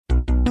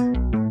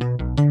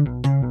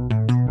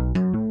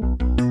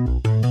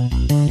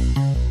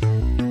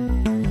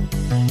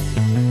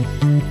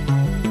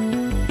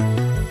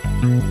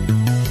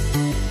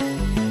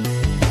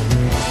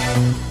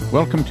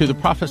Welcome to the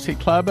Prophecy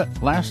Club.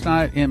 Last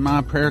night in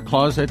my prayer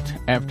closet,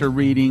 after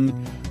reading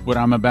what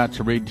I'm about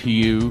to read to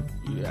you,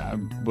 I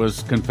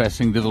was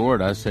confessing to the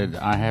Lord. I said,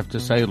 I have to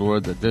say,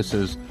 Lord, that this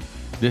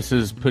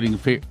is putting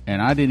fear,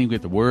 and I didn't even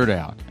get the word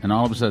out. And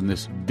all of a sudden,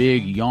 this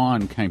big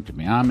yawn came to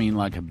me. I mean,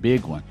 like a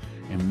big one.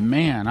 And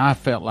man, I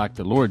felt like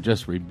the Lord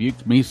just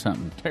rebuked me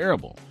something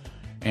terrible.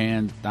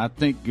 And I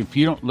think if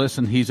you don't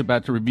listen, he's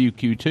about to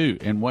rebuke you too.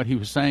 And what he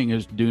was saying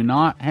is, do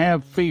not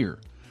have fear.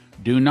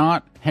 Do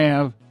not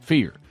have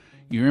fear.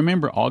 You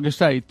remember August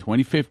 8th,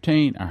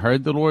 2015, I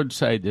heard the Lord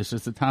say, this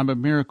is the time of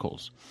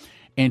miracles.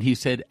 And he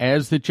said,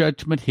 as the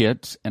judgment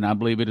hits, and I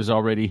believe it has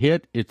already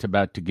hit, it's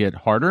about to get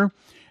harder.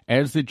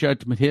 As the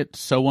judgment hits,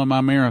 so are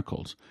my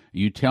miracles.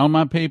 You tell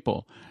my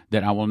people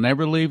that I will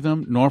never leave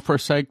them nor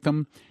forsake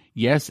them.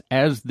 Yes,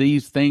 as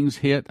these things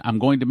hit, I'm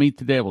going to meet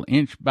the devil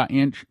inch by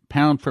inch,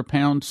 pound for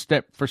pound,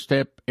 step for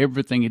step,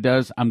 everything he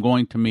does, I'm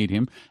going to meet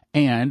him.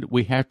 And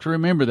we have to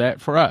remember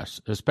that for us,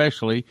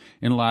 especially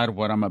in light of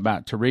what I'm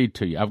about to read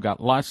to you. I've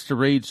got lots to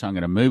read, so I'm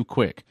going to move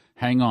quick.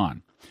 Hang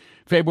on.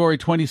 February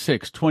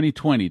 26,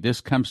 2020. This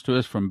comes to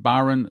us from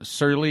Byron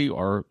Surley,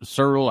 or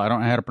Searle, I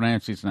don't know how to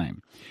pronounce his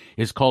name.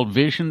 It's called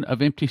Vision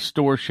of Empty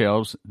Store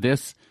Shelves.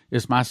 This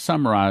is my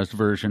summarized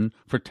version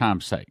for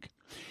time's sake.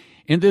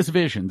 In this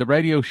vision, the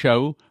radio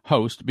show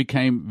host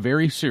became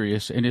very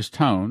serious in his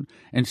tone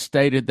and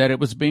stated that it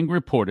was being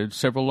reported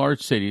several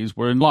large cities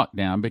were in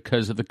lockdown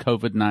because of the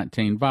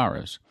COVID-19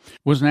 virus. It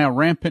was now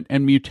rampant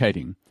and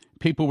mutating.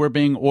 People were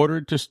being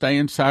ordered to stay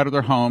inside of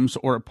their homes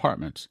or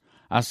apartments.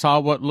 I saw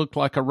what looked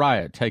like a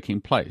riot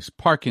taking place.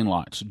 Parking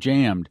lots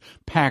jammed,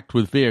 packed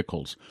with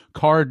vehicles,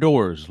 car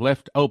doors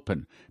left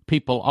open,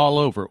 people all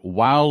over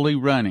wildly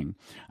running.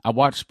 I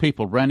watched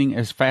people running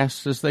as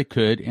fast as they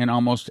could in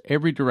almost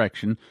every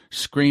direction,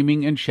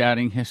 screaming and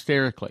shouting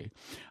hysterically.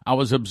 I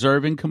was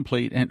observing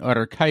complete and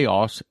utter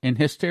chaos and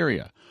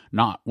hysteria.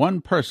 Not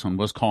one person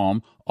was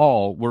calm.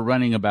 All were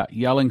running about,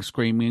 yelling,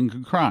 screaming,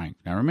 and crying.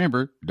 Now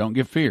remember, don't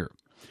give fear.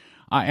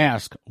 I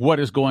asked, what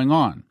is going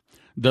on?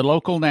 The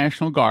local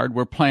National Guard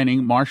were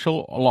planning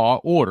martial law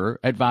order,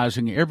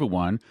 advising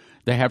everyone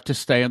they have to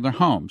stay in their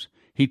homes.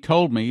 He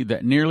told me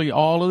that nearly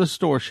all of the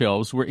store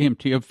shelves were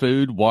empty of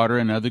food, water,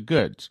 and other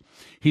goods.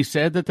 He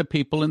said that the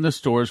people in the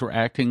stores were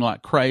acting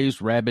like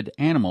crazed, rabid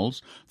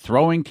animals,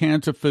 throwing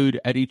cans of food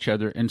at each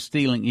other and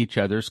stealing each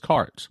other's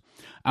carts.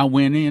 I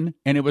went in,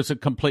 and it was a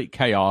complete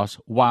chaos,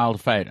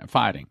 wild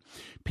fighting.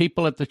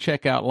 People at the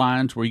checkout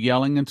lines were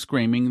yelling and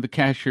screaming. The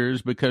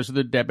cashiers, because of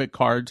the debit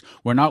cards,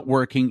 were not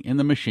working in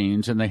the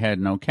machines, and they had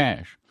no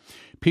cash.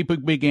 People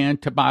began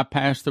to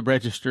bypass the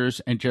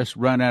registers and just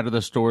run out of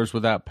the stores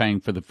without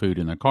paying for the food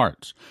in their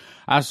carts.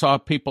 I saw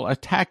people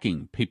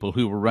attacking people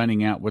who were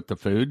running out with the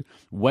food.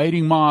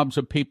 Waiting mobs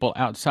of people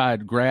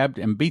outside grabbed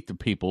and beat the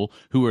people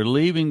who were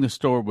leaving the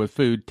store with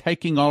food,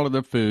 taking all of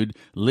the food,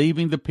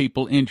 leaving the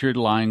people injured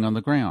lying on the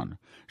ground.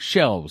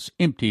 Shelves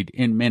emptied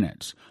in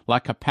minutes,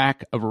 like a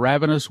pack of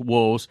ravenous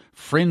wolves,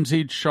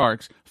 frenzied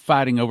sharks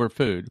fighting over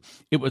food.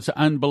 It was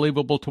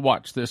unbelievable to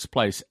watch this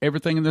place.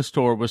 Everything in the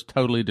store was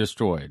totally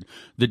destroyed.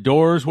 The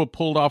doors were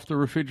pulled off the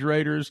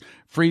refrigerators,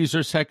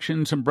 freezer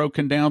sections and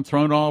broken down,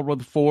 thrown all over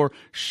the floor,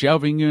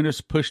 shelving units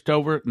pushed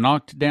over,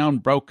 knocked down,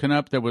 broken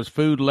up. There was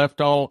food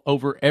left all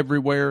over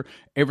everywhere.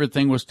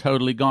 Everything was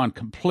totally gone,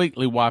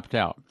 completely wiped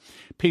out.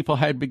 People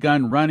had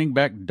begun running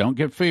back. Don't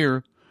get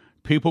fear.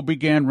 People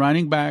began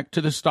running back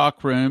to the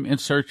stock room in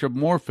search of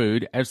more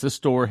food as the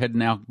store had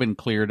now been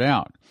cleared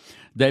out.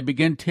 They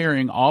began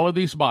tearing all of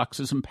these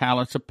boxes and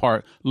pallets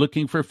apart,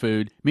 looking for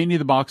food. Many of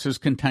the boxes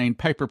contained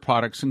paper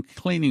products and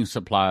cleaning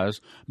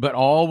supplies, but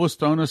all was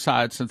thrown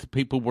aside since the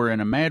people were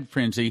in a mad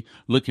frenzy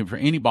looking for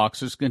any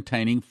boxes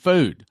containing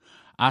food.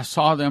 I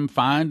saw them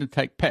find and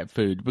take pet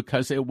food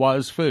because it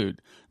was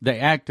food. They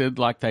acted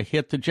like they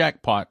hit the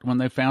jackpot when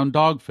they found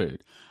dog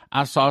food.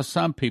 I saw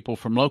some people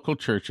from local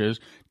churches,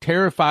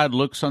 terrified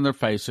looks on their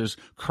faces,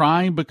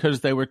 crying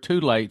because they were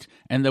too late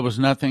and there was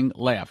nothing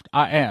left.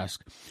 I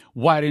asked,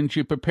 why didn't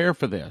you prepare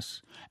for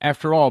this?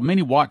 After all,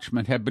 many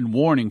watchmen have been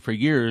warning for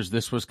years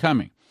this was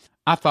coming.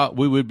 I thought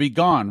we would be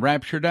gone,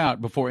 raptured out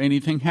before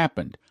anything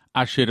happened.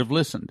 I should have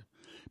listened.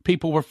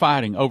 People were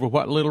fighting over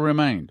what little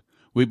remained.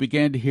 We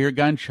began to hear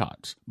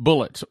gunshots,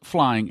 bullets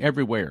flying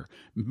everywhere,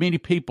 many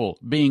people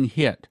being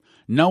hit.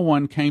 No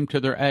one came to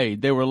their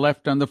aid. They were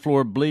left on the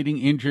floor, bleeding,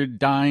 injured,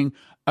 dying.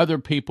 Other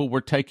people were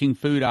taking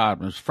food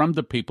items from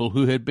the people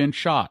who had been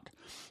shot.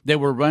 They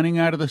were running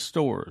out of the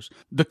stores.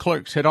 The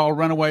clerks had all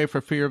run away for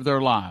fear of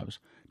their lives.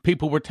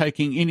 People were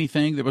taking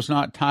anything that was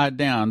not tied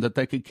down that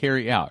they could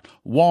carry out.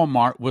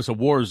 Walmart was a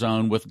war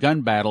zone with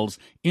gun battles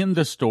in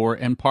the store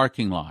and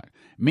parking lot.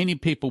 Many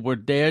people were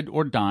dead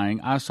or dying.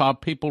 I saw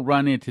people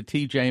run into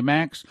TJ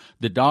Maxx,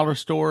 the dollar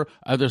store,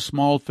 other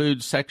small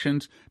food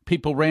sections.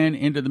 People ran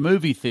into the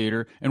movie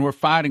theater and were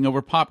fighting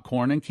over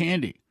popcorn and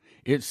candy.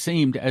 It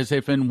seemed as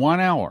if in 1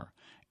 hour,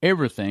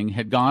 everything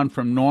had gone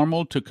from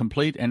normal to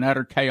complete and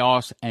utter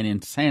chaos and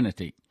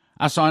insanity.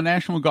 I saw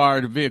National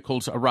Guard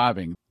vehicles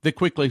arriving. They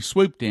quickly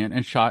swooped in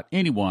and shot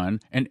anyone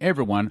and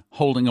everyone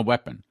holding a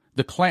weapon.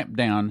 The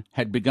clampdown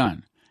had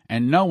begun.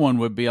 and no one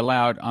would be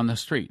allowed on the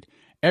street.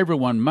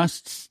 Everyone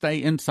must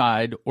stay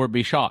inside or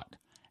be shot.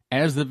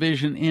 As the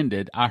vision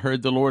ended, I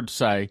heard the Lord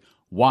say,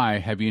 "Why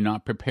have you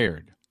not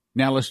prepared?"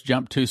 Now let's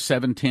jump to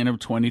 7/10 of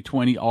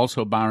 2020,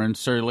 also Byron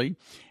Surley.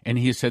 And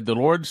he said, the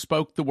Lord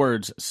spoke the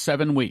words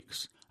 7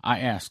 weeks. I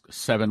asked,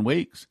 7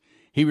 weeks?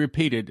 He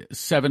repeated,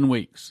 7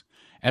 weeks.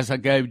 As I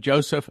gave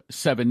Joseph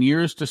 7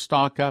 years to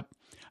stock up,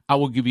 I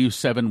will give you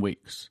 7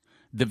 weeks.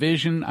 The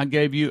vision I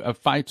gave you of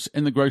fights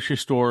in the grocery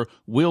store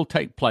will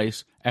take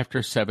place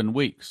after 7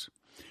 weeks.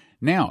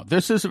 Now,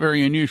 this is a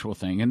very unusual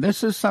thing, and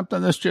this is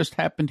something that's just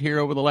happened here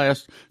over the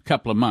last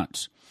couple of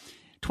months.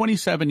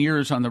 27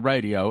 years on the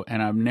radio,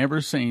 and I've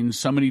never seen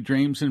so many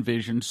dreams and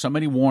visions, so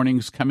many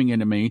warnings coming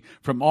into me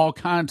from all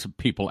kinds of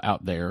people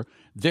out there.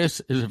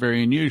 This is a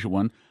very unusual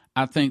one.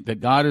 I think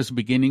that God is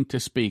beginning to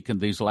speak in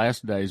these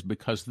last days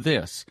because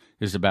this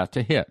is about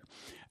to hit.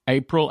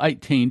 April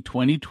 18,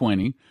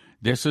 2020,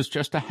 this is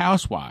just a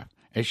housewife.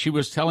 As she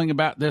was telling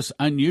about this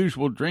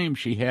unusual dream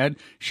she had,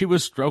 she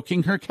was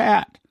stroking her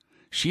cat.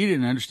 She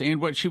didn't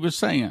understand what she was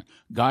saying.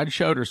 God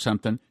showed her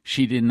something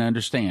she didn't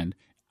understand.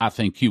 I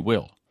think you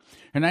will.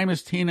 Her name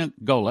is Tina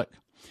Golick.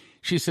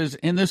 She says,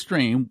 in this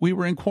dream, we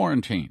were in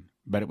quarantine,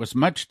 but it was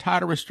much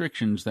tighter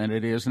restrictions than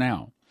it is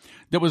now.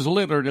 There was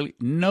literally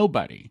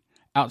nobody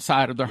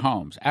outside of their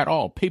homes at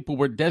all. People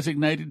were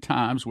designated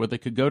times where they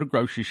could go to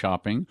grocery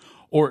shopping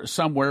or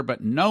somewhere,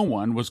 but no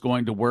one was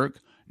going to work.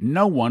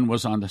 No one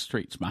was on the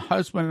streets. My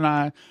husband and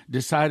I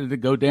decided to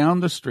go down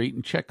the street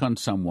and check on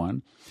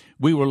someone.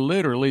 We were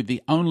literally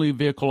the only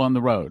vehicle on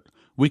the road.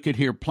 We could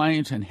hear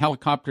planes and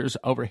helicopters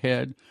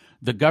overhead.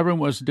 The government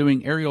was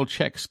doing aerial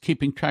checks,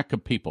 keeping track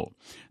of people.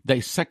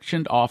 They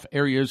sectioned off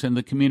areas in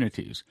the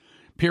communities.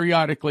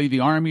 Periodically, the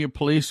army or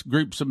police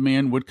groups of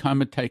men would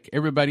come and take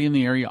everybody in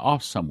the area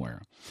off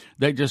somewhere.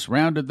 They just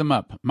rounded them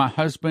up. My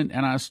husband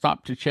and I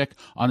stopped to check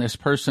on this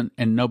person,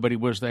 and nobody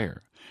was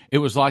there. It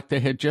was like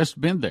they had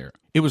just been there.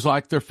 It was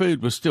like their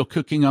food was still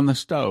cooking on the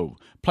stove,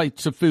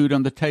 plates of food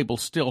on the table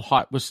still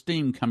hot with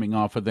steam coming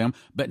off of them,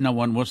 but no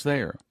one was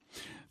there.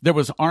 There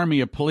was an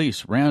army of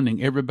police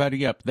rounding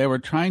everybody up. They were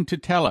trying to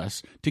tell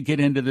us to get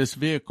into this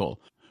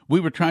vehicle. We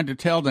were trying to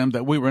tell them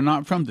that we were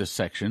not from this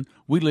section.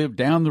 We lived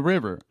down the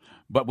river,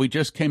 but we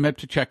just came up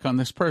to check on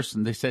this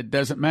person. They said,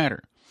 doesn't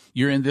matter.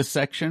 You're in this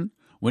section.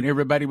 When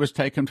everybody was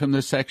taken from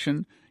this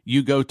section,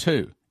 you go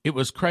too. It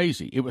was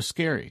crazy. It was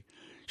scary.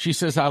 She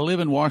says, I live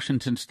in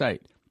Washington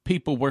State.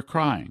 People were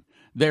crying.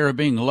 They were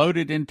being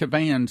loaded into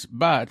vans,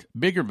 but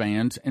bigger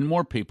vans, and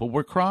more people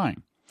were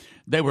crying.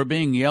 They were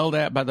being yelled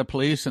at by the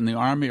police and the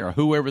army or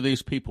whoever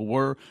these people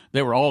were.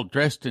 They were all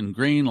dressed in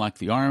green like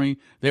the army.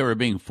 They were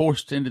being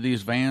forced into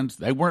these vans.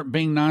 They weren't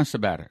being nice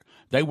about it.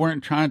 They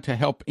weren't trying to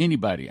help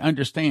anybody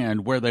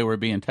understand where they were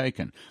being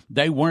taken.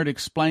 They weren't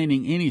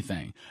explaining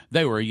anything.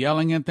 They were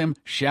yelling at them,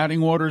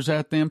 shouting orders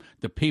at them.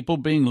 The people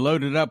being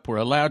loaded up were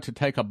allowed to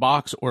take a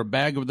box or a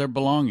bag of their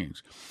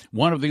belongings.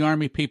 One of the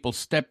army people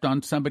stepped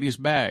on somebody's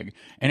bag,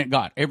 and it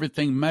got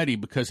everything muddy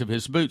because of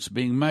his boots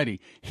being muddy.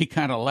 He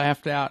kind of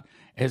laughed out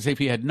as if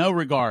he had no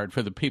regard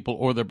for the people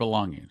or their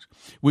belongings.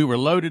 We were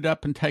loaded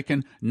up and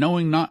taken,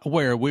 knowing not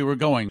where we were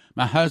going.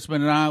 My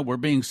husband and I were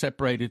being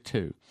separated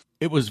too.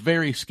 It was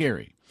very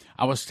scary.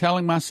 I was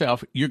telling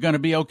myself, you're going to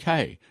be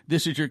okay.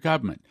 This is your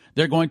government.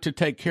 They're going to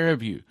take care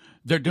of you.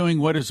 They're doing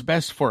what is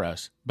best for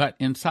us. But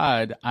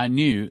inside, I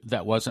knew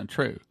that wasn't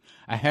true.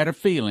 I had a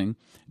feeling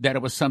that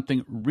it was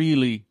something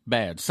really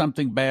bad,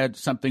 something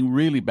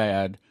really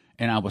bad,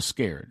 and I was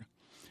scared.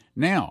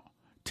 Now,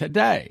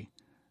 today,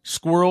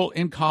 squirrel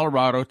in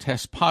Colorado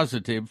tests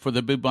positive for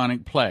the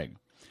bubonic plague.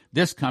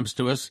 This comes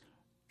to us,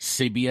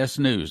 CBS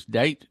News,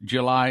 date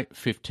July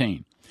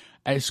 15.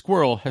 A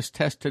squirrel has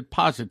tested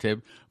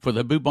positive for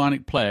the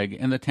bubonic plague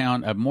in the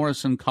town of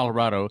Morrison,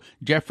 Colorado,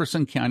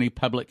 Jefferson County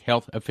public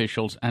health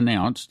officials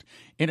announced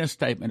in a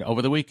statement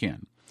over the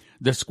weekend.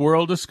 The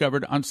squirrel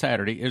discovered on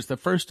Saturday is the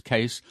first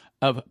case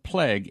of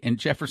plague in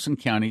Jefferson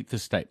County, the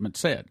statement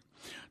said.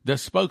 The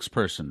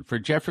spokesperson for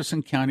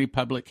Jefferson County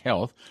Public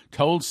Health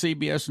told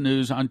CBS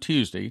News on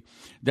Tuesday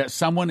that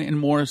someone in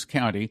Morris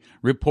County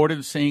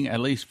reported seeing at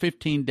least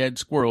 15 dead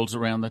squirrels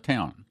around the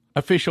town.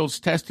 Officials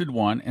tested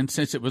one, and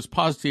since it was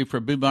positive for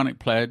bubonic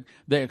plague,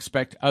 they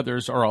expect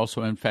others are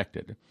also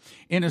infected.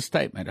 In a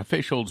statement,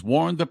 officials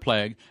warned the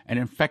plague, an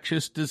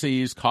infectious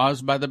disease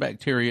caused by the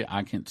bacteria,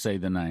 I can't say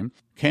the name,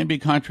 can be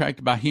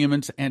contracted by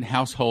humans and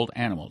household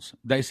animals.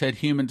 They said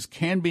humans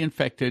can be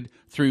infected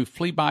through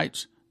flea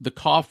bites, the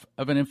cough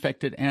of an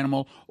infected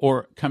animal,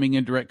 or coming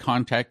in direct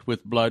contact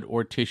with blood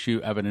or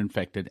tissue of an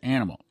infected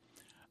animal.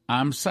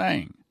 I'm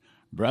saying,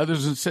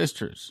 brothers and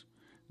sisters,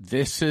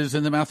 this is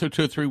in the mouth of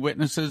 2 or 3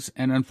 witnesses,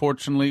 and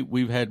unfortunately,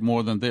 we've had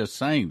more than this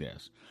saying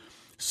this.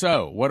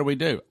 So, what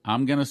do?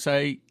 I'm going to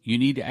say you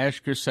need to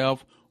ask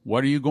yourself,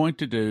 what are you going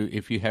to do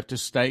if you have to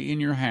stay in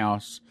your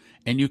house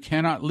and you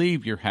cannot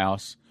leave your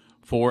house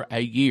for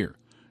a year?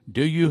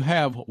 Do you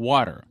have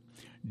water?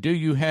 Do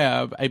you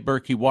have a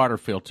Berkey water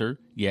filter?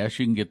 Yes,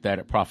 you can get that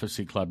at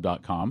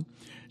prophecyclub.com.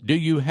 Do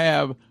you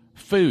have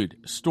food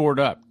stored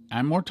up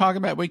And we're talking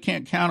about we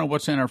can't count on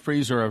what's in our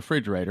freezer or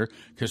refrigerator,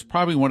 because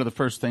probably one of the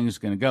first things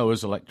going to go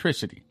is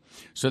electricity.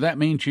 So that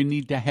means you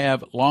need to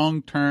have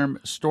long-term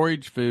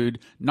storage food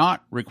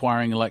not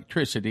requiring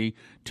electricity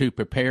to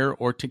prepare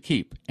or to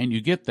keep. And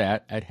you get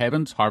that at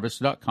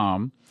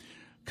heavensharvest.com,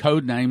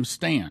 code name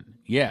Stan.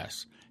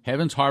 Yes,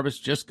 Heaven's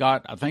Harvest just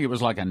got, I think it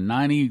was like a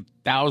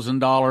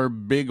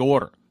 $90,000 big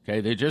order.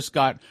 Okay, they just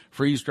got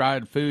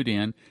freeze-dried food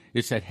in.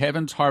 It's at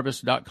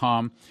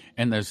heavensharvest.com,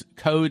 and the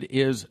code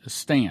is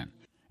Stan.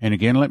 And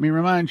again, let me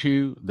remind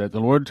you that the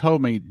Lord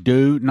told me,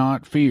 do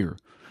not fear,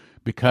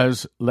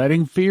 because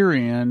letting fear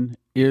in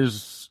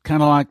is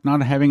kind of like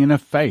not having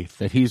enough faith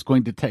that he's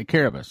going to take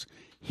care of us.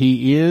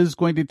 He is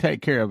going to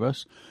take care of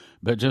us,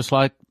 but just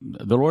like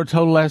the Lord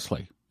told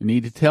Leslie, we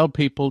need to tell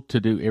people to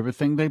do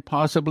everything they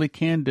possibly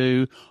can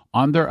do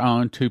on their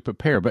own to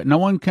prepare. But no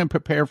one can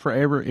prepare for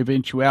every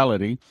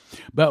eventuality.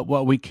 But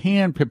what we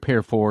can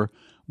prepare for,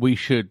 we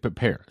should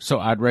prepare. So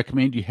I'd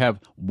recommend you have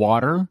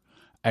water,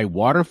 a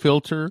water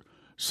filter,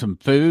 some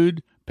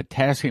food,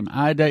 potassium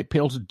iodate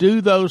pills. Do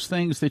those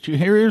things that you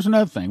hear. Here's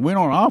another thing. We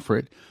don't offer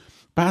it,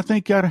 but I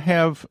think you ought to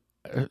have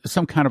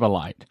some kind of a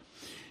light.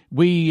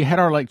 We had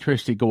our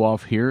electricity go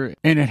off here,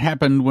 and it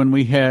happened when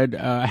we had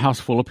a house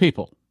full of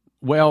people.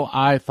 Well,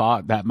 I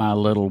thought that my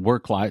little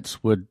work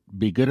lights would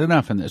be good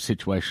enough in that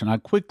situation. I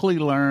quickly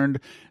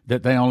learned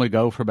that they only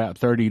go for about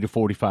 30 to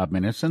 45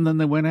 minutes, and then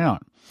they went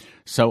out.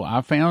 So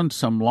I found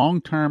some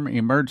long-term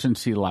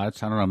emergency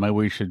lights. I don't know, maybe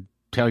we should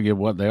tell you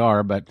what they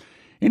are. But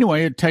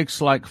anyway, it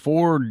takes like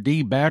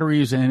 4D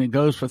batteries, and it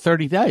goes for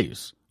 30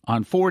 days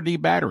on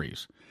 4D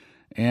batteries.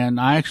 And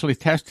I actually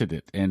tested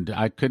it, and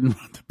I couldn't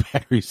run the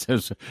batteries.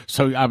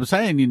 So I was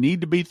saying you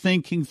need to be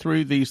thinking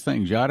through these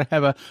things. You ought to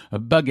have a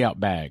bug-out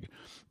bag.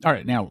 All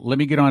right, now let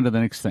me get on to the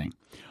next thing.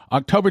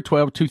 October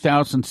 12,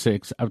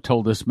 2006, I've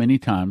told this many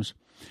times,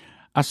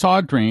 I saw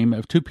a dream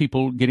of two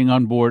people getting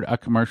on board a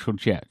commercial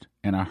jet,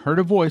 and I heard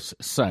a voice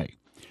say,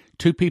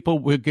 2 people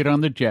will get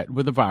on the jet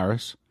with a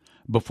virus.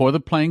 Before the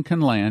plane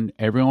can land,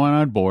 everyone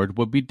on board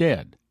will be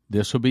dead.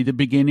 This will be the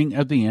beginning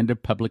of the end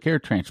of public air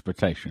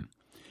transportation.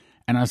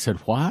 And I said,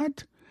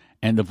 what?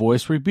 And the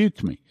voice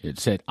rebuked me. It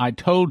said, I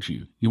told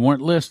you, you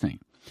weren't listening.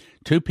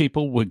 2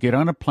 people will get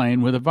on a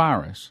plane with a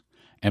virus.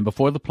 And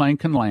before the plane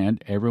can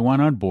land, everyone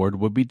on board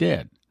will be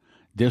dead.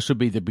 This will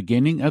be the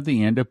beginning of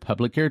the end of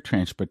public air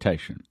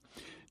transportation.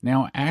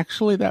 Now,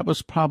 actually, that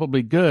was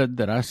probably good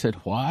that I said,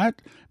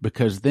 what?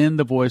 Because then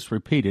the voice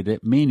repeated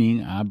it,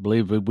 meaning I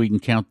believe we can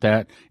count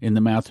that in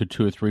the mouth of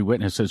 2 or 3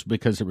 witnesses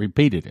because it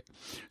repeated it.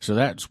 So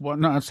that's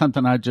not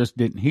something I just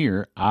didn't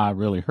hear. I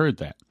really heard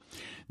that.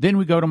 Then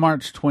we go to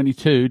March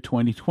 22,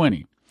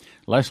 2020.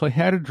 Leslie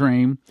had a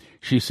dream.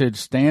 She said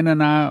Stan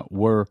and I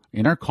were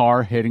in our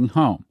car heading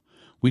home.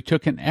 We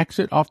took an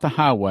exit off the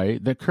highway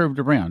that curved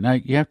around. Now,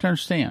 you have to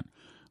understand,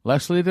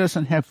 Leslie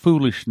doesn't have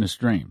foolishness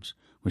dreams.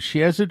 When she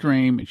has a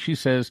dream and she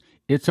says,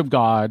 it's of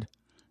God,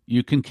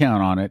 you can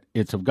count on it,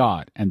 it's of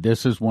God. And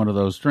this is one of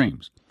those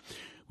dreams.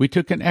 We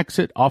took an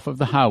exit off of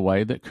the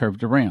highway that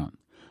curved around.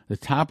 The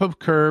type of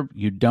curve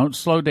you don't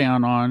slow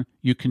down on,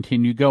 you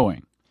continue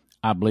going.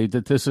 I believe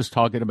that this is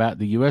talking about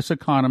the U.S.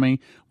 economy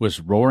was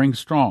roaring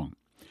strong.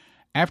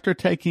 After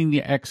taking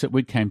the exit,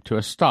 we came to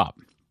a stop.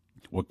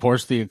 Well, of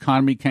course, the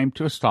economy came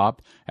to a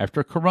stop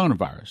after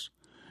coronavirus.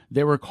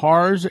 There were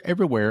cars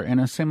everywhere and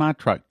a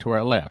semi-truck to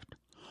our left.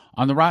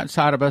 On the right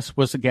side of us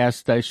was a gas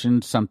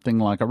station, something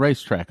like a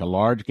racetrack, a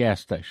large gas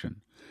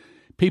station.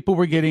 People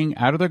were getting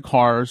out of their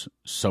cars,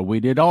 so we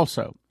did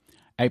also.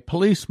 A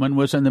policeman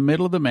was in the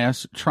middle of the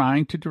mess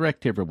trying to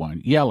direct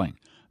everyone, yelling,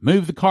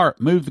 move the cart,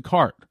 move the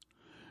cart.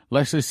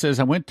 Leslie says,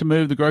 I went to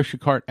move the grocery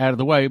cart out of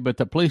the way, but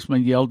the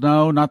policeman yelled,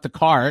 no, not the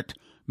cart,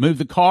 move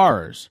the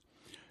cars.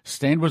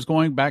 Stan was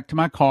going back to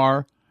my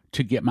car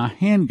to get my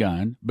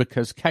handgun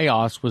because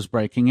chaos was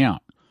breaking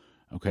out.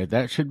 Okay,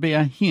 that should be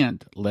a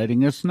hint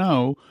letting us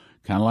know,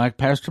 kind of like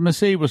Pastor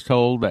Massey was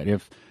told, that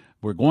if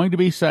we're going to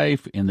be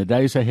safe in the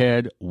days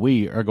ahead,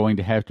 we are going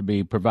to have to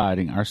be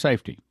providing our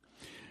safety.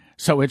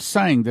 So it's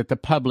saying that the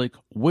public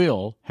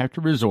will have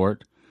to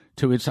resort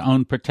to its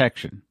own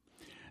protection.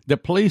 The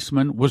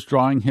policeman was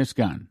drawing his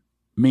gun,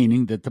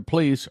 meaning that the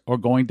police are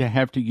going to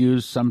have to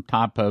use some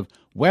type of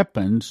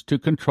weapons to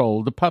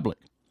control the public.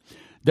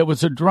 There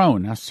was a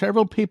drone. Now,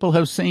 several people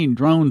have seen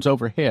drones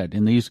overhead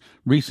in these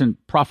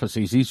recent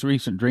prophecies, these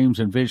recent dreams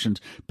and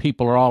visions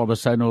people are all of a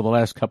sudden over the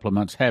last couple of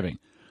months having.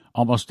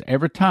 Almost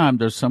every time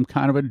there's some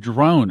kind of a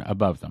drone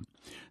above them.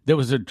 There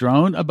was a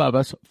drone above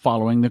us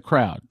following the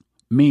crowd,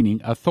 meaning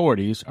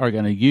authorities are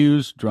going to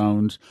use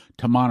drones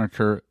to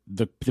monitor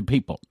the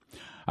people.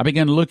 I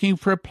began looking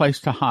for a place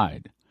to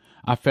hide.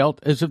 I felt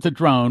as if the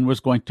drone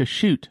was going to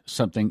shoot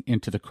something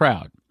into the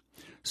crowd.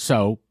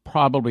 So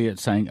probably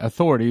it's saying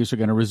authorities are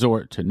going to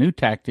resort to new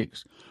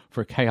tactics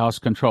for chaos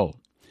control.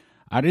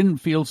 I didn't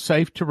feel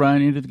safe to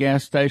run into the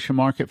gas station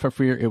market for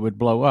fear it would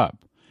blow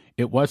up.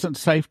 It wasn't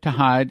safe to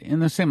hide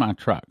in the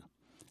semi-truck.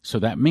 So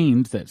that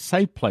means that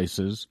safe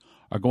places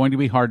are going to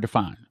be hard to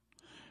find.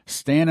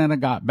 Stan and I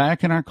got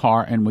back in our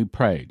car and we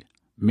prayed,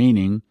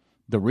 meaning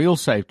The real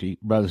safety,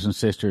 brothers and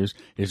sisters,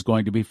 is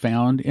going to be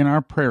found in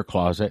our prayer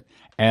closet,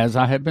 as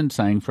I have been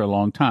saying for a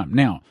long time.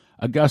 Now,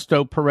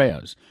 Augusto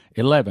Perez,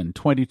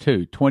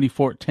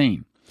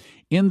 11/22/2014.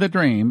 In the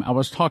dream, I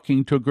was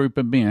talking to a group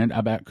of men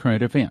about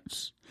current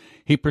events.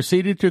 He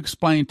proceeded to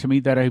explain to me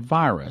that a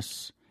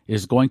virus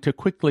is going to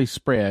quickly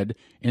spread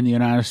in the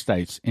United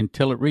States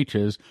until it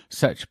reaches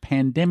such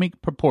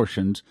pandemic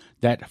proportions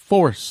that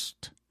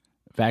forced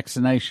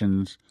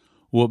vaccinations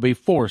will be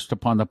forced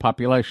upon the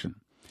population.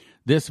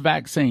 This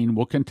vaccine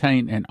will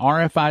contain an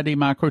RFID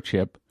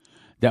microchip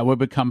that will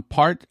become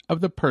part of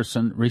the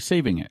person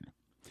receiving it.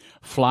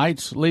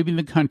 Flights leaving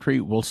the country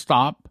will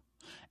stop,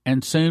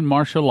 and soon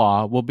martial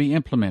law will be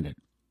implemented.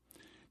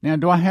 Now,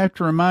 do I have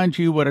to remind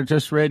you what I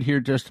just read here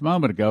just a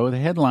moment ago? The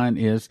headline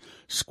is,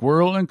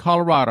 Squirrel in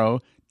Colorado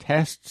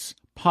tests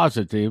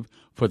positive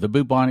for the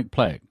bubonic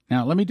plague.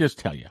 Now, let me just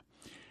tell you,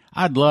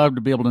 I'd love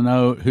to be able to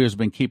know who has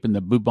been keeping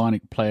the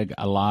bubonic plague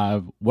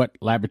alive, what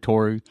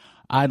laboratory.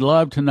 I'd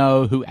love to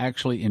know who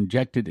actually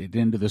injected it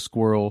into the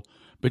squirrel,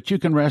 but you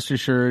can rest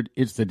assured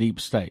it's the deep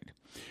state.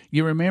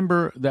 You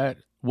remember that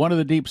one of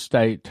the deep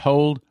state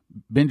told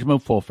Benjamin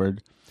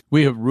Fulford,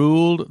 we have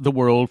ruled the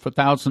world for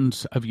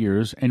thousands of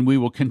years, and we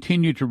will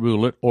continue to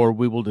rule it, or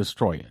we will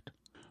destroy it.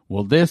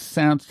 Well, this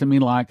sounds to me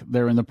like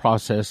they're in the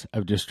process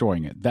of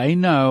destroying it. They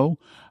know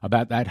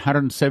about that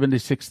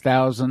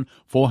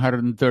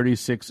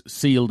 176,436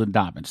 sealed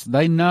indictments.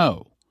 They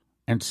know.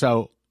 And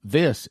so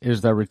this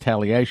is their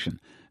retaliation.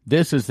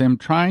 This is them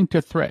trying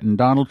to threaten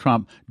Donald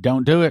Trump.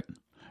 Don't do it.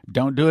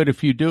 Don't do it.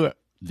 If you do it,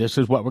 this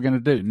is what we're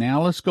going to do.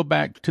 Now let's go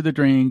back to the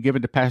dream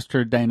given to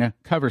Pastor Dana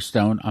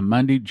Coverstone on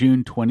Monday,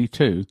 June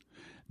 22.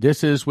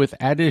 This is with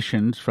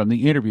additions from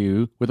the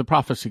interview with the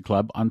Prophecy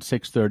Club on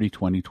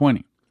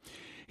 6/30/2020.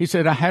 He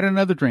said, I had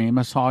another dream.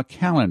 I saw a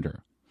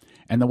calendar,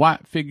 and the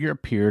white figure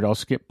appeared. I'll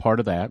skip part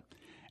of that.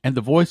 And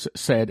the voice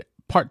said,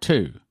 part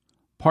two.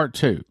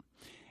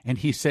 And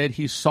he said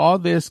he saw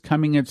this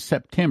coming in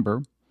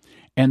September,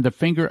 and the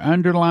finger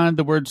underlined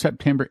the word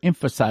September,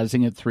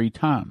 emphasizing it 3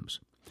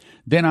 times.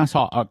 Then I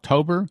saw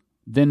October,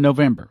 then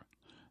November.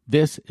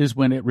 This is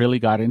when it really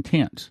got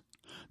intense.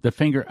 The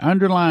finger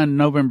underlined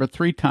November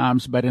 3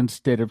 times, but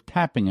instead of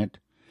tapping it,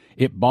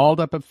 it balled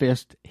up a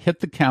fist, hit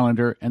the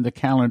calendar, and the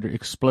calendar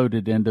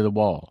exploded into the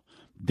wall.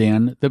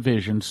 Then the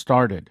vision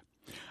started.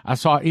 I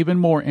saw even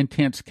more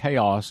intense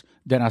chaos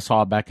than I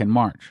saw back in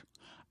March.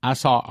 I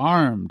saw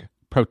armed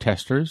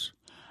protesters.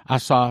 I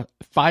saw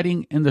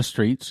fighting in the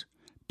streets,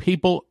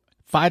 people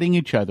fighting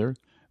each other,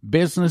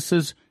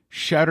 businesses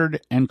shuttered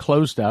and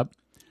closed up.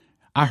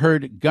 I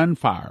heard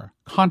gunfire,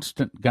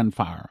 constant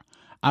gunfire.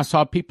 I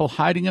saw people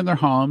hiding in their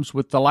homes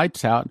with the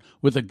lights out,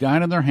 with a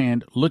gun in their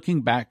hand,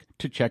 looking back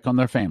to check on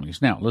their families.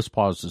 Now, let's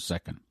pause a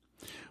second.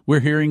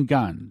 We're hearing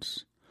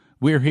guns.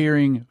 We're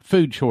hearing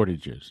food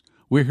shortages.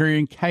 We're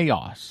hearing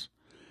chaos.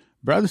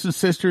 Brothers and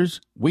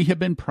sisters, we have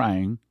been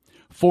praying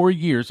for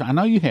years, I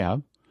know you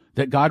have,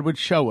 that God would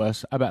show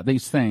us about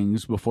these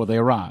things before they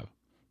arrive.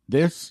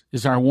 This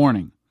is our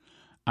warning.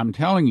 I'm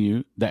telling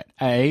you that,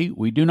 A,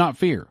 we do not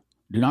fear.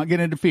 Do not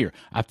get into fear.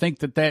 I think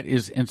that that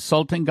is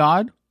insulting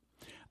God.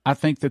 I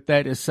think that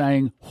that is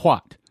saying,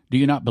 what? Do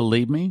you not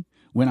believe me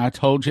when I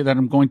told you that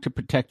I'm going to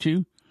protect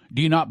you?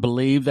 Do you not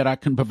believe that I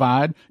can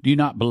provide? Do you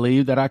not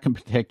believe that I can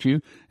protect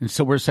you? And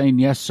so we're saying,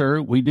 yes,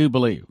 sir, we do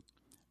believe.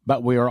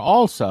 But we are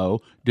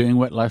also doing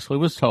what Leslie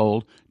was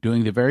told,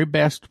 doing the very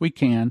best we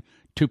can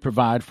to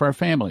provide for our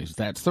families.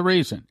 That's the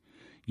reason.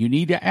 You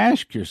need to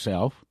ask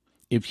yourself,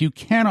 if you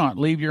cannot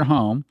leave your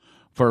home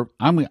for,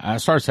 I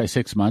started to say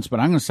 6 months, but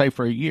I'm going to say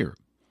for a year.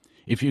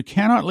 If you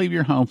cannot leave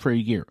your home for a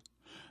year,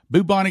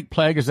 bubonic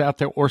plague is out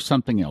there or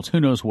something else. Who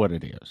knows what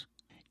it is?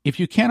 If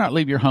you cannot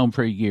leave your home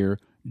for a year,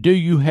 do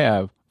you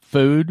have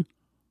food,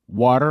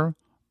 water,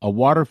 a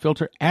water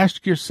filter?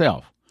 Ask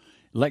yourself.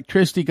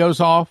 Electricity goes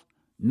off,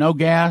 no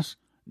gas,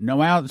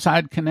 no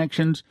outside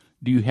connections.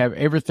 Do you have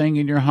everything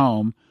in your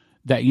home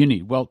that you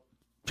need? Well,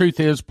 truth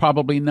is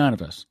probably none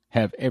of us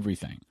have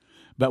everything.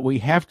 But we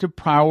have to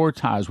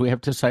prioritize. We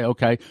have to say,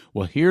 okay,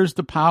 well, here's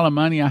the pile of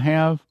money I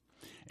have,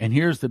 and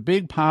here's the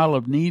big pile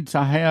of needs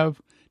I have.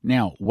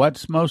 Now,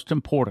 what's most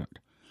important?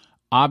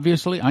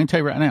 Obviously, I can tell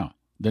you right now,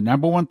 the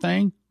number one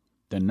thing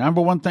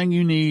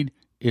you need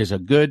is a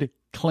good,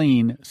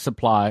 clean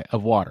supply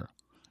of water.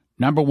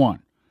 Number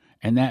one.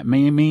 And that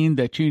may mean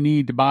that you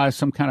need to buy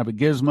some kind of a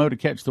gizmo to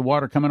catch the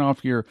water coming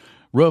off your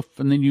roof,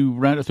 and then you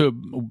run it through a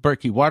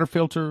Berkey water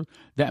filter.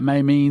 That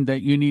may mean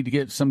that you need to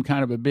get some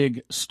kind of a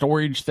big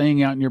storage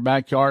thing out in your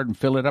backyard and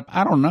fill it up.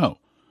 I don't know.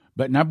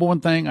 But number one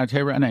thing I tell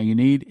you right now you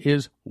need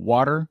is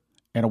water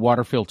and a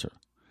water filter.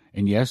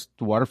 And yes,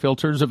 the water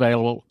filter is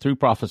available through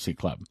Prophecy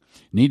Club.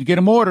 You need to get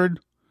them ordered,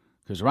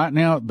 because right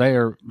now they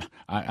are,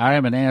 I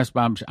haven't asked,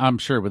 but I'm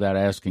sure without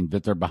asking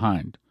that they're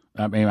behind.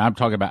 I mean, I'm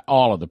talking about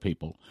all of the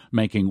people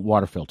making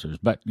water filters.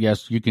 But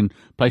yes, you can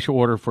place your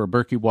order for a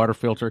Berkey water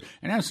filter.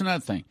 And that's another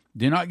thing.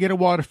 Do not get a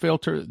water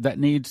filter that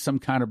needs some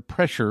kind of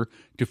pressure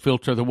to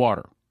filter the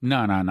water.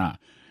 No.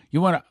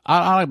 You want to,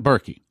 I like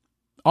Berkey.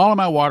 All of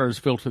my water is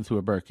filtered through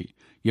a Berkey.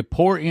 You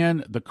pour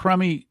in the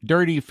crummy,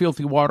 dirty,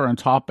 filthy water on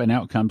top, and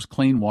out comes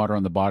clean water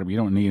on the bottom. You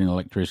don't need any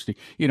electricity.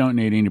 You don't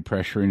need any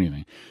pressure or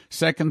anything.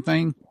 Second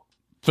thing,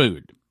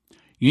 food.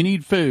 You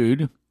need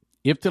food.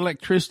 If the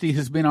electricity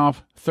has been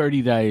off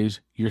 30 days,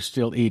 you're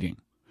still eating.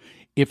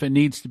 If it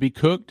needs to be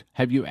cooked,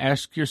 have you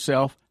asked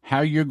yourself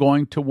how you're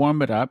going to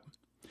warm it up?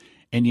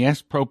 And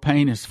yes,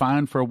 propane is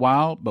fine for a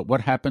while, but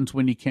what happens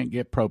when you can't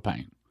get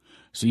propane?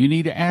 So you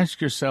need to ask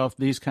yourself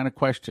these kind of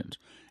questions.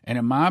 And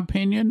in my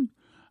opinion,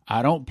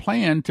 I don't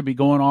plan to be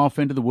going off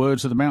into the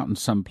woods or the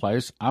mountains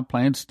someplace. I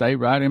plan to stay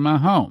right in my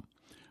home.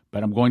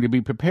 But I'm going to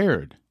be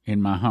prepared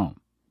in my home.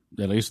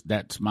 At least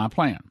that's my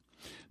plan.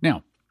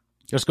 Now,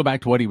 let's go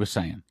back to what he was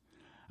saying.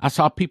 I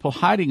saw people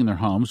hiding in their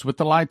homes with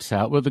the lights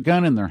out, with a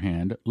gun in their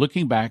hand,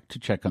 looking back to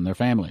check on their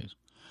families.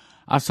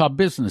 I saw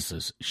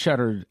businesses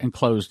shuttered and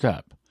closed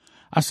up.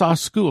 I saw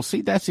schools.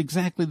 See, that's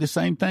exactly the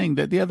same thing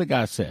that the other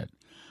guy said.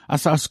 I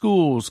saw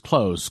schools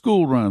closed,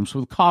 schoolrooms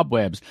with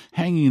cobwebs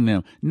hanging in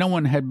them. No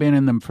one had been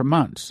in them for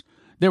months.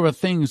 There were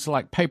things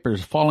like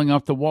papers falling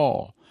off the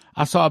wall.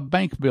 I saw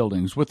bank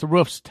buildings with the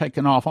roofs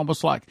taken off,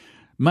 almost like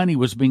money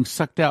was being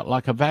sucked out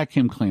like a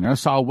vacuum cleaner. I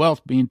saw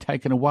wealth being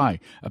taken away.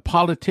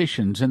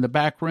 Politicians in the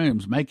back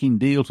rooms making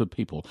deals with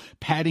people,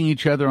 patting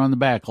each other on the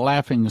back,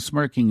 laughing,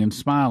 smirking, and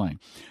smiling.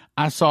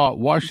 I saw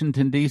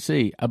Washington,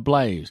 D.C.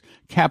 ablaze,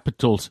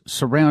 capitals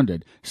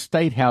surrounded,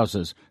 state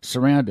houses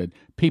surrounded,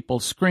 people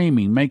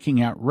screaming,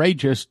 making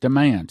outrageous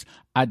demands.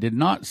 I did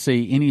not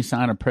see any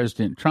sign of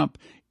President Trump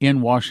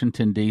in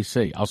Washington,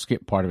 D.C. I'll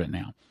skip part of it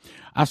now.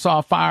 I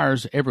saw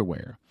fires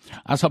everywhere.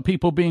 I saw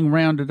people being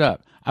rounded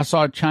up. I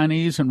saw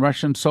Chinese and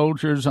Russian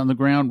soldiers on the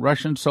ground,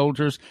 Russian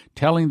soldiers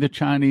telling the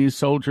Chinese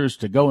soldiers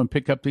to go and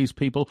pick up these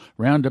people,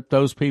 round up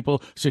those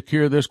people,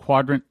 secure this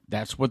quadrant.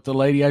 That's what the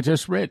lady I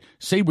just read.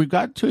 See, we've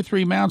got 2 or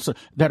 3 mouths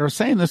that are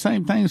saying the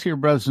same things here,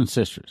 brothers and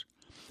sisters.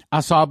 I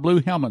saw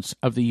blue helmets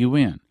of the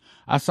UN.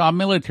 I saw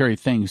military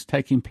things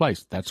taking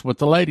place. That's what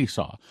the lady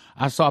saw.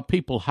 I saw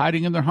people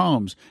hiding in their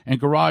homes and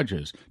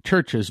garages,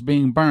 churches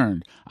being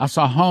burned. I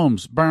saw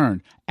homes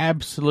burned,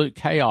 absolute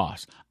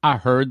chaos. I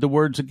heard the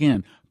words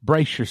again,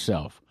 brace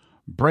yourself,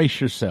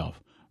 brace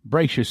yourself,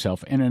 brace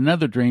yourself. In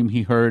another dream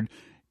he heard,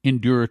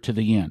 endure to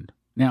the end.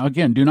 Now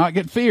again, do not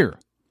get fear.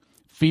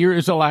 Fear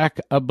is a lack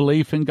of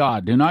belief in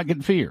God. Do not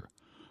get fear.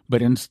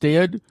 But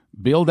instead,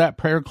 build that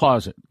prayer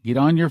closet. Get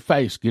on your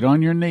face. Get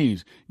on your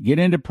knees. Get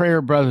into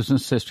prayer, brothers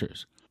and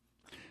sisters.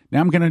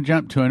 Now I'm going to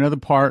jump to another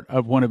part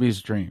of one of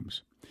his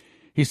dreams.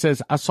 He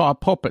says, I saw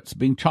pulpits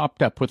being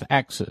chopped up with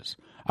axes.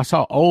 I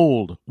saw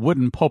old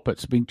wooden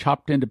pulpits being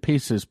chopped into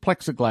pieces,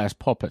 plexiglass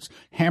pulpits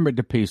hammered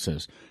to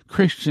pieces,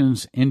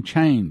 Christians in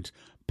chains,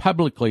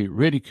 publicly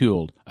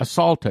ridiculed,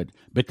 assaulted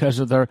because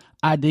of their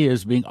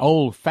ideas being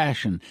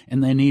old-fashioned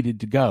and they needed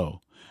to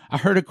go. I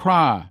heard a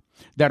cry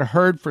that I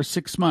heard for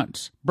 6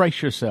 months,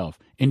 brace yourself,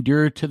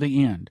 endure to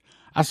the end.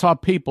 I saw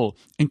people,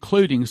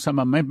 including some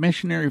of my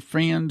missionary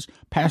friends,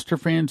 pastor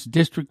friends,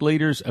 district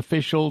leaders,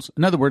 officials.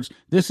 In other words,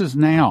 this is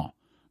now,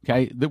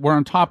 okay, that we're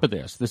on top of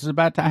this. This is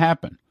about to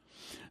happen.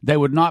 They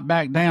would not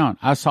back down.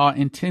 I saw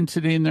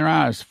intensity in their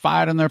eyes,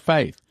 fight in their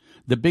faith.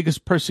 The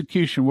biggest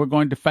persecution we're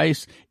going to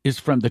face is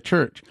from the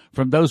church,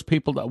 from those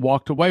people that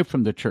walked away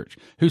from the church,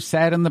 who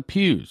sat in the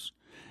pews.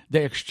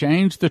 They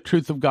exchanged the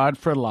truth of God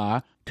for a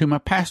lie. To my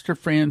pastor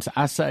friends,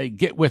 I say,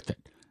 get with it.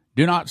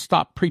 Do not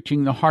stop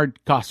preaching the hard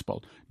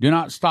gospel. Do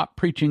not stop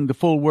preaching the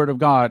full word of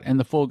God and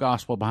the full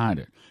gospel behind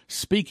it.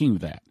 Speaking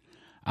of that,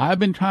 I've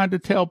been trying to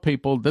tell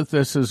people that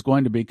this is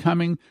going to be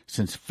coming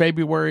since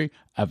February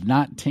of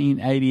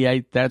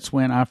 1988. That's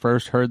when I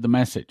first heard the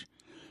message.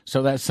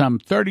 So that's some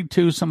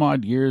 32 some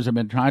odd years I've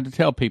been trying to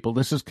tell people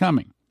this is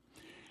coming.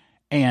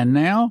 And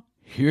now,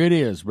 here it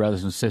is,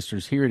 brothers and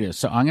sisters, here it is.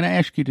 So I'm going to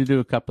ask you to do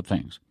a couple of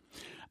things.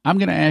 I'm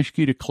going to ask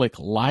you to click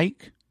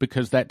like,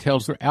 because that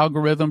tells their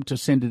algorithm to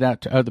send it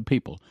out to other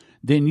people.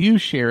 Then you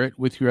share it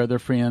with your other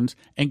friends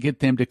and get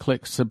them to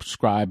click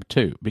subscribe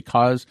too,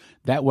 because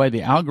that way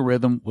the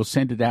algorithm will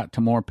send it out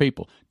to more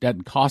people.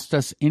 Doesn't cost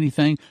us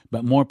anything,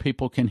 but more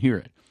people can hear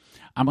it.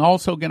 I'm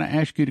also going to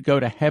ask you to go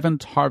to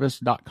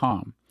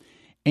heavensharvest.com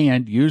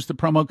and use the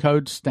promo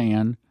code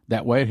STAN.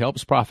 That way it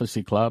helps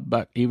Prophecy Club,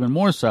 but even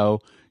more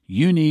so,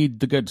 you need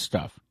the good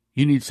stuff.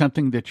 You need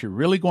something that you're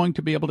really going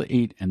to be able to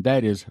eat, and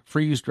that is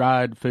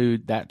freeze-dried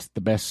food. That's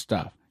the best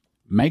stuff.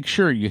 Make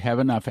sure you have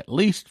enough at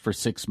least for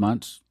 6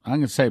 months. I'm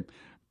going to say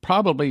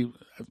probably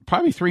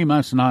 3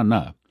 months is not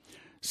enough.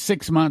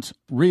 6 months,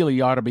 really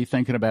you ought to be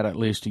thinking about at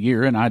least a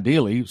year, and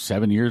ideally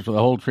 7 years for the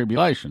whole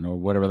tribulation or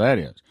whatever that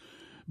is.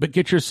 But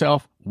get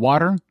yourself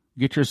water,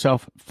 get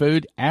yourself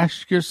food.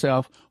 Ask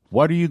yourself,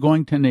 what are you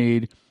going to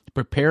need?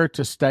 Prepare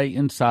to stay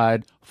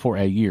inside for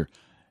a year.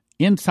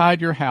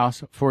 Inside your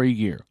house for a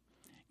year.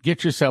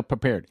 Get yourself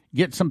prepared.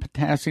 Get some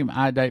potassium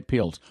iodate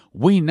pills.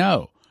 We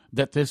know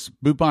that this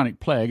bubonic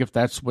plague, if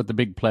that's what the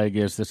big plague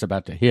is that's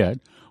about to hit,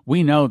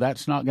 we know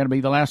that's not going to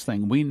be the last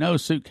thing. We know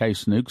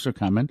suitcase nukes are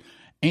coming,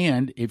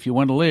 And if you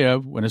want to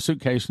live when a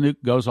suitcase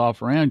nuke goes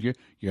off around you,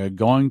 you're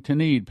going to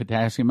need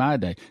potassium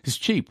iodate. It's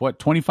cheap,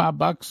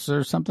 $25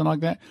 or something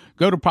like that?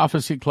 Go to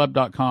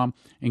prophecyclub.com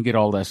and get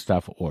all that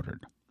stuff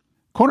ordered.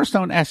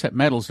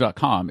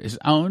 CornerstoneAssetMetals.com is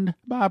owned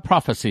by a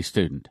prophecy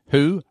student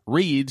who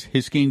reads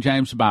his King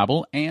James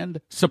Bible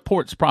and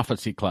supports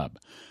Prophecy Club.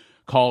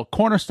 Call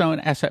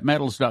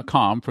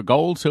CornerstoneAssetMetals.com for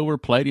gold, silver,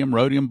 palladium,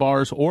 rhodium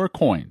bars, or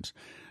coins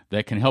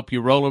that can help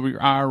you roll over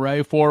your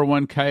IRA,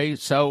 401k,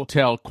 so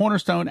tell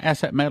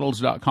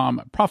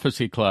CornerstoneAssetMetals.com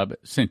Prophecy Club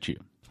sent you.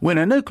 When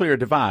a nuclear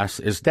device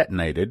is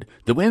detonated,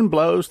 the wind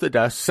blows the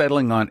dust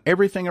settling on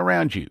everything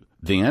around you.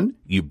 Then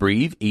you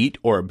breathe, eat,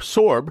 or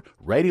absorb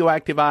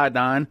radioactive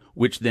iodine,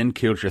 which then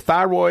kills your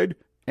thyroid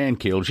and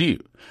kills you.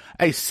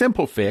 A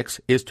simple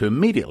fix is to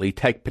immediately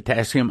take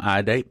potassium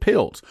iodate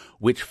pills,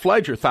 which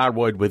flood your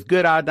thyroid with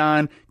good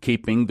iodine,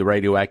 keeping the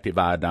radioactive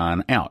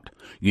iodine out.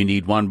 You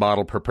need 1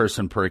 bottle per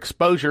person per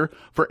exposure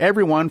for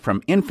everyone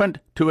from infant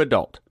to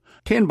adult.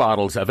 10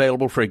 bottles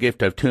available for a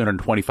gift of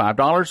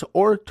 $225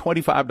 or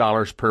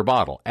 $25 per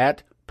bottle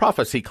at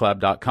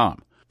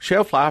prophecyclub.com.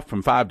 Shelf life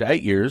from 5 to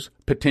 8 years,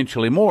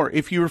 potentially more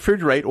if you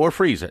refrigerate or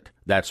freeze it.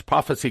 That's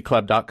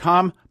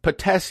prophecyclub.com,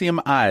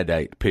 potassium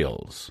iodate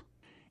pills.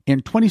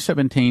 In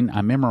 2017,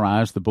 I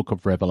memorized the book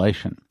of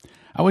Revelation.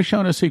 I was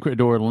shown a secret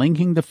door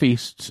linking the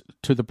feasts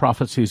to the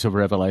prophecies of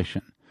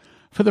Revelation.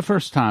 For the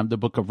first time, the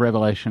book of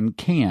Revelation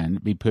can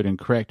be put in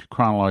correct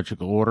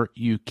chronological order.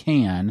 You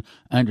can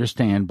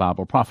understand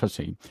Bible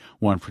prophecy.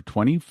 1 for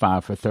 20,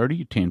 5 for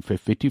 30, 10 for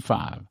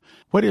 55.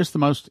 What is the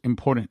most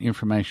important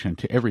information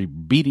to every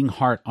beating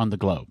heart on the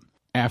globe?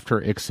 After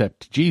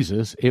except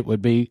Jesus, it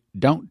would be,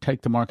 don't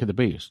take the mark of the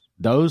beast.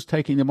 Those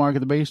taking the mark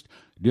of the beast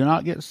do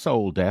not get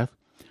soul death,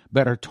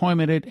 but are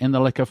tormented in the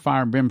lake of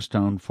fire and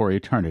brimstone for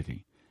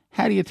eternity.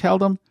 How do you tell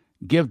them?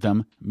 Give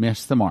them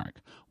miss the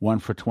mark. 1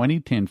 for 20,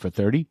 10 for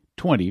 30,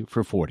 20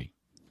 for 40.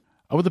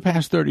 Over the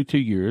past 32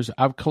 years,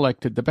 I've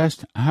collected the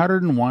best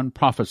 101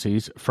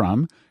 prophecies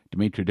from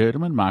Dimitri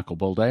Duduman, Michael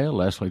Boldea,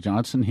 Leslie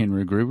Johnson,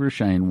 Henry Gruber,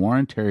 Shane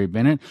Warren, Terry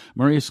Bennett,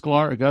 Maria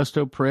Sklar,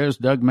 Augusto Perez,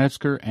 Doug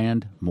Metzger,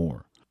 and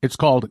more. It's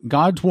called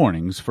God's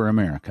Warnings for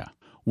America.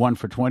 1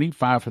 for 20,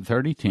 5 for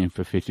 30, 10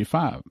 for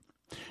 55.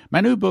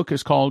 My new book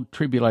is called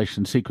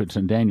Tribulation Secrets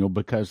in Daniel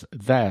because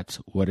that's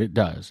what it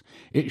does.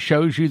 It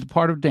shows you the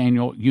part of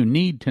Daniel you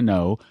need to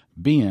know,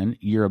 being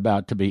you're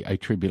about to be a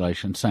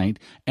tribulation saint,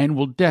 and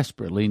will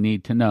desperately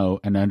need to know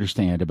and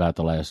understand about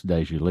the last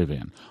days you live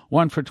in.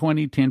 1 for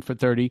 20, 10 for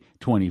 30,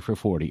 20 for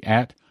 40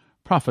 at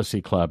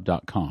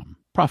prophecyclub.com.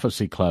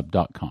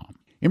 prophecyclub.com.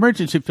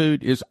 Emergency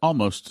food is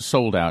almost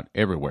sold out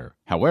everywhere.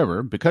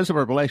 However, because of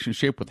our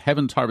relationship with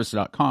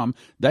HeavensHarvest.com,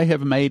 they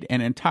have made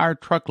an entire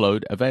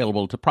truckload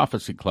available to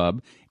Prophecy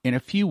Club in a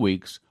few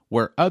weeks,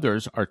 where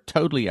others are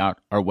totally out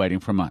or waiting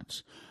for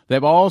months. They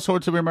have all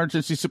sorts of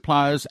emergency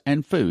supplies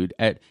and food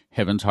at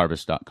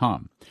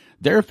HeavensHarvest.com.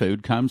 Their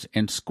food comes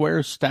in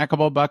square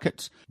stackable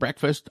buckets,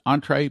 breakfast,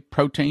 entree,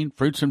 protein,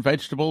 fruits and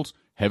vegetables.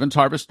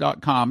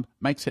 HeavensHarvest.com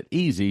makes it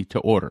easy to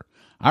order.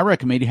 I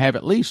recommend you have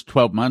at least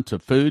 12 months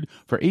of food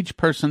for each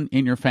person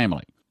in your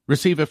family.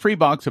 Receive a free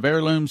box of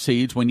heirloom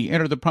seeds when you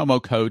enter the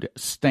promo code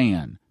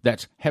STAN.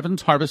 That's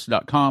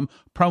HeavensHarvest.com,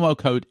 promo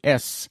code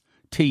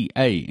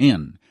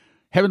STAN.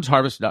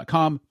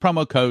 HeavensHarvest.com,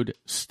 promo code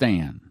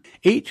STAN.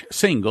 Each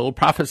single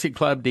Prophecy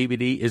Club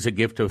DVD is a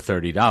gift of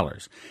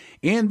 $30.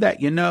 In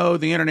that you know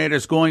the internet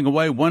is going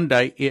away one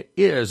day, it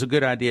is a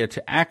good idea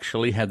to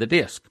actually have the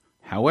disc.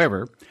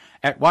 However,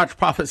 at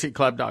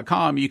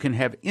WatchProphecyClub.com, you can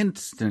have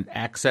instant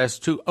access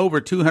to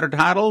over 200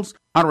 titles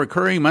on a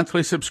recurring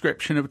monthly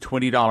subscription of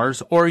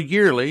 $20 or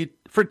yearly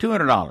for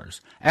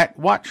 $200 at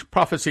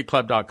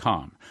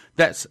WatchProphecyClub.com.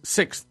 That's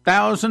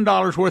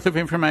 $6,000 worth of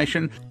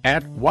information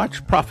at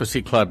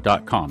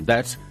WatchProphecyClub.com.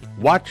 That's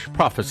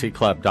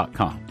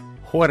WatchProphecyClub.com.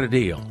 What a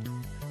deal.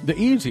 The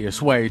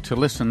easiest way to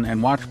listen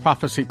and watch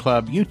Prophecy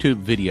Club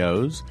YouTube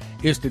videos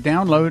is to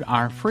download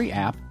our free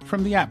app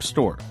from the App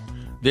Store.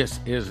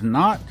 This is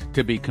not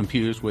to be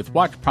confused with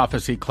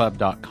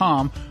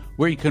WatchProphecyClub.com,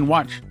 where you can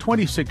watch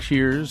 26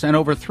 years and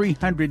over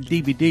 300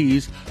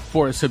 DVDs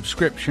for a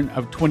subscription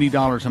of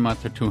 $20 a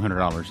month or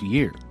 $200 a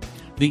year.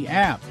 The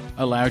app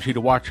allows you to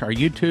watch our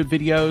YouTube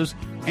videos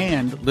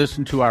and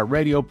listen to our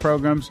radio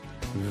programs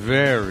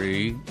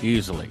very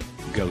easily.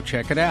 Go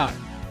check it out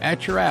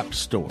at your App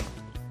Store.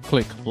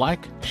 Click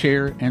like,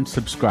 share, and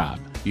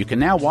subscribe. You can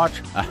now watch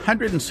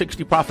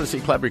 160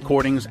 Prophecy Club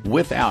recordings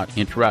without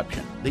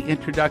interruption. The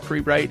introductory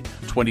rate,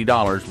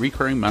 $20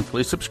 recurring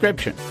monthly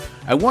subscription.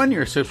 A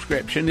 1-year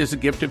subscription is a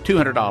gift of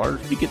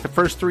 $200. You get the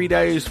first 3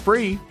 days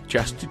free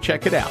just to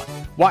check it out.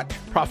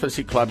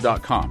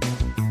 WatchProphecyClub.com.